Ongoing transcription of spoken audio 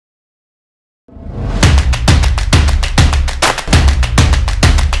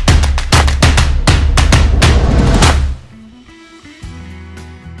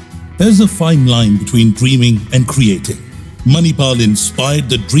There's a fine line between dreaming and creating. Manipal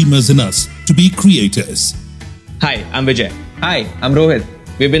inspired the dreamers in us to be creators. Hi, I'm Vijay. Hi, I'm Rohit.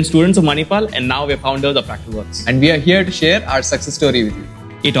 We've been students of Manipal and now we're founders of Fracktal Works. And we are here to share our success story with you.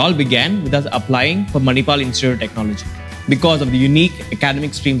 It all began with us applying for Manipal Institute of Technology because of the unique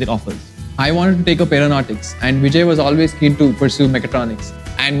academic streams it offers. I wanted to take up aeronautics and Vijay was always keen to pursue mechatronics.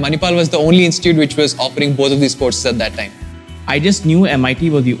 And Manipal was the only institute which was offering both of these courses at that time. I just knew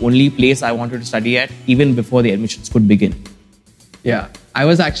MIT was the only place I wanted to study at even before the admissions could begin. Yeah, I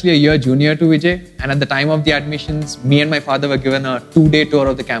was actually a year junior to Vijay, and at the time of the admissions, me and my father were given a 2-day tour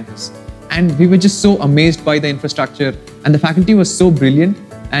of the campus. And we were just so amazed by the infrastructure, and the faculty was so brilliant,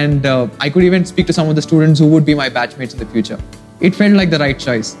 and I could even speak to some of the students who would be my batchmates in the future. It felt like the right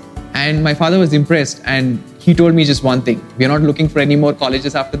choice. And my father was impressed, and he told me just one thing: we are not looking for any more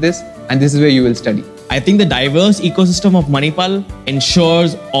colleges after this, and this is where you will study. I think the diverse ecosystem of Manipal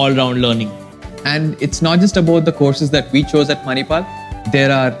ensures all-round learning. And it's not just about the courses that we chose at Manipal.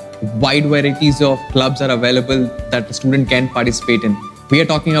 There are wide varieties of clubs that are available that the student can participate in. We are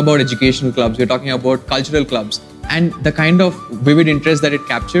talking about educational clubs, we are talking about cultural clubs. And the kind of vivid interest that it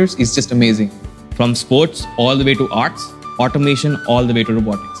captures is just amazing. From sports all the way to arts, automation all the way to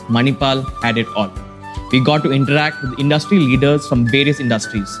robotics, Manipal had it all. We got to interact with industry leaders from various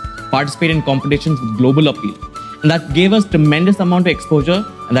industries, participate in competitions with global appeal. And that gave us tremendous amount of exposure,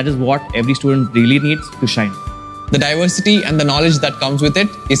 and that is what every student really needs to shine. The diversity and the knowledge that comes with it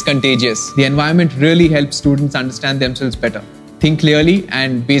is contagious. The environment really helps students understand themselves better, think clearly,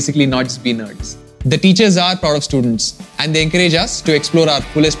 and basically not just be nerds. The teachers are proud of students, and they encourage us to explore our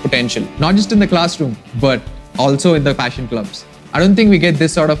fullest potential, not just in the classroom, but also in the passion clubs. I don't think we get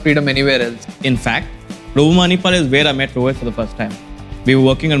this sort of freedom anywhere else. In fact, Manipal is where I met Rohit for the first time. We were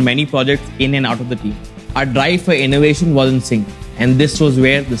working on many projects in and out of the team. Our drive for innovation was in sync, and this was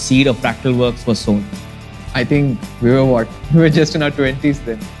where the seed of Fracktal Works was sown. I think we were just in our 20s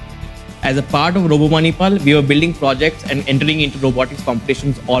then. As a part of Manipal, we were building projects and entering into robotics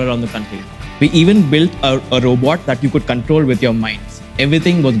competitions all around the country. We even built a robot that you could control with your minds.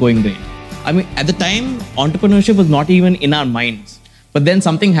 Everything was going great. I mean, at the time, entrepreneurship was not even in our minds. But then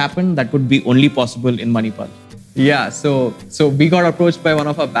something happened that could be only possible in Manipal. Yeah, so we got approached by one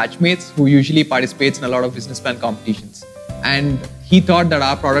of our batchmates who usually participates in a lot of business plan competitions. And he thought that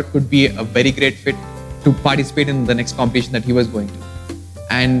our product could be a very great fit to participate in the next competition that he was going to.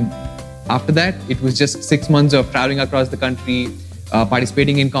 And after that, it was just 6 months of traveling across the country,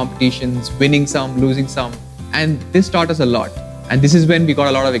 participating in competitions, winning some, losing some. And this taught us a lot. And this is when we got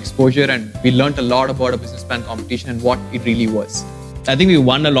a lot of exposure and we learned a lot about a business plan competition and what it really was. I think we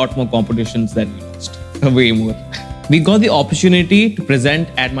won a lot more competitions than we lost. Way more. We got the opportunity to present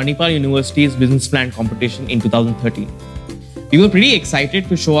at Manipal University's business plan competition in 2013. We were pretty excited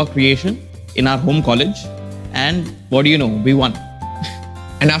to show our creation in our home college, and what do you know, we won.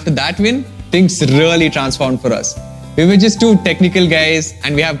 And after that win, things really transformed for us. We were just two technical guys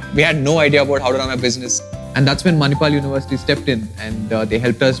and we had no idea about how to run a business. And that's when Manipal University stepped in and they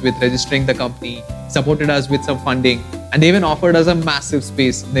helped us with registering the company, supported us with some funding, and they even offered us a massive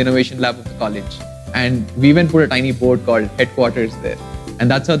space in the innovation lab of the college. And we even put a tiny board called Headquarters there.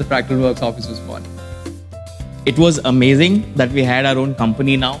 And that's how the Fracktal Works office was born. It was amazing that we had our own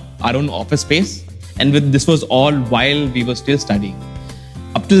company now, our own office space. And this was all while we were still studying.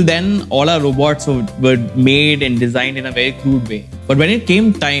 Up till then, all our robots were made and designed in a very crude way. But when it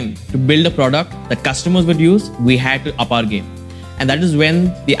came time to build a product that customers would use, we had to up our game. And that is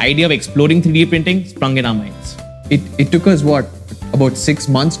when the idea of exploring 3D printing sprung in our minds. It took us, about 6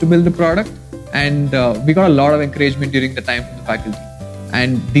 months to build the product. And we got a lot of encouragement during the time from the faculty.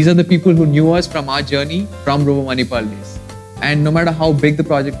 And these are the people who knew us from our journey from Manipal days. And no matter how big the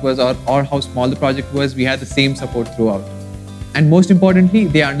project was or how small the project was, we had the same support throughout. And most importantly,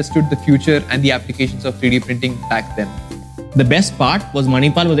 they understood the future and the applications of 3D printing back then. The best part was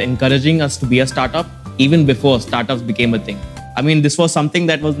Manipal was encouraging us to be a startup even before startups became a thing. I mean, this was something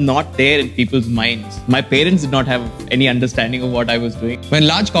that was not there in people's minds. My parents did not have any understanding of what I was doing. When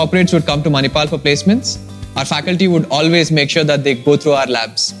large corporates would come to Manipal for placements, our faculty would always make sure that they go through our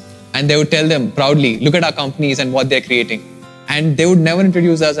labs. And they would tell them proudly, look at our companies and what they're creating. And they would never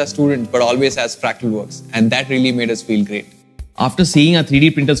introduce us as students, but always as Fracktal Works. And that really made us feel great. After seeing our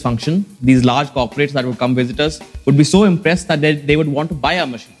 3D printers function, these large corporates that would come visit us would be so impressed that they would want to buy our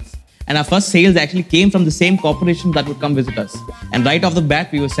machines. And our first sales actually came from the same corporations that would come visit us. And right off the bat,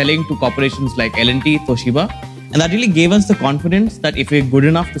 we were selling to corporations like L&T, Toshiba. And that really gave us the confidence that if we're good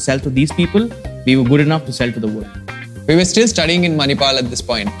enough to sell to these people, we were good enough to sell to the world. We were still studying in Manipal at this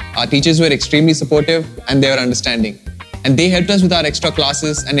point. Our teachers were extremely supportive and they were understanding. And they helped us with our extra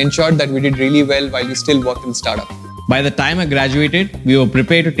classes and ensured that we did really well while we still worked in the startup. By the time I graduated, we were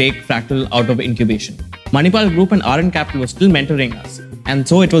prepared to take Fracktal out of incubation. Manipal Group and RN Capital was still mentoring us. And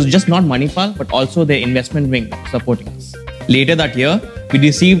so it was just not Manipal, but also their investment wing supporting us. Later that year, we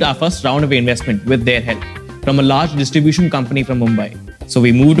received our first round of investment with their help from a large distribution company from Mumbai. So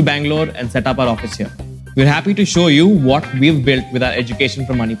we moved to Bangalore and set up our office here. We're happy to show you what we've built with our education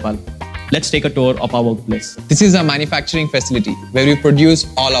from Manipal. Let's take a tour of our workplace. This is our manufacturing facility where we produce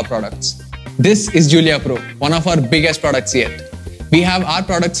all our products. This is Julia Pro, one of our biggest products yet. We have our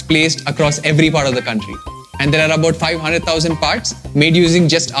products placed across every part of the country. And there are about 500,000 parts made using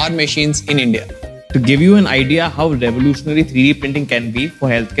just our machines in India. To give you an idea how revolutionary 3D printing can be for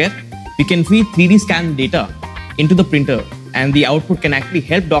healthcare, we can feed 3D scan data into the printer and the output can actually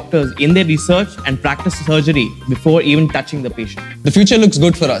help doctors in their research and practice surgery before even touching the patient. The future looks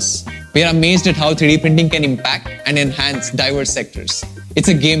good for us. We are amazed at how 3D printing can impact and enhance diverse sectors. It's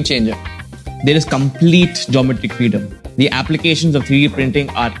a game changer. There is complete geometric freedom. The applications of 3D printing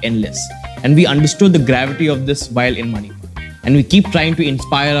are endless. And we understood the gravity of this while in Manipal. And we keep trying to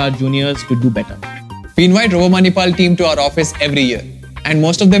inspire our juniors to do better. We invite Manipal team to our office every year. And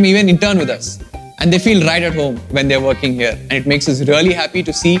most of them even intern with us. And they feel right at home when they're working here. And it makes us really happy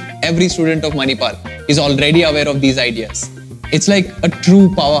to see every student of Manipal is already aware of these ideas. It's like a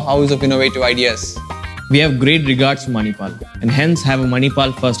true powerhouse of innovative ideas. We have great regards to Manipal and hence have a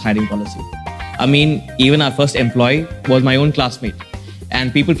Manipal first hiring policy. I mean, even our first employee was my own classmate.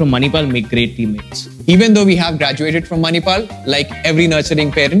 And people from Manipal make great teammates. Even though we have graduated from Manipal, like every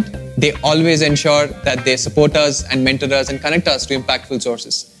nurturing parent, they always ensure that they support us and mentor us and connect us to impactful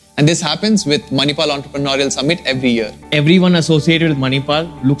sources. And this happens with Manipal Entrepreneurial Summit every year. Everyone associated with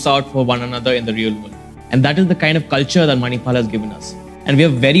Manipal looks out for one another in the real world. And that is the kind of culture that Manipal has given us. And we are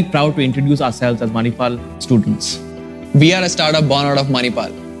very proud to introduce ourselves as Manipal students. We are a startup born out of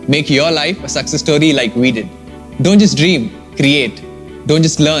Manipal. Make your life a success story like we did. Don't just dream, create. Don't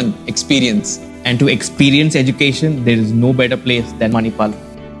just learn, experience. And to experience education, there is no better place than Manipal.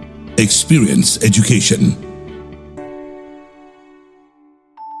 Experience education.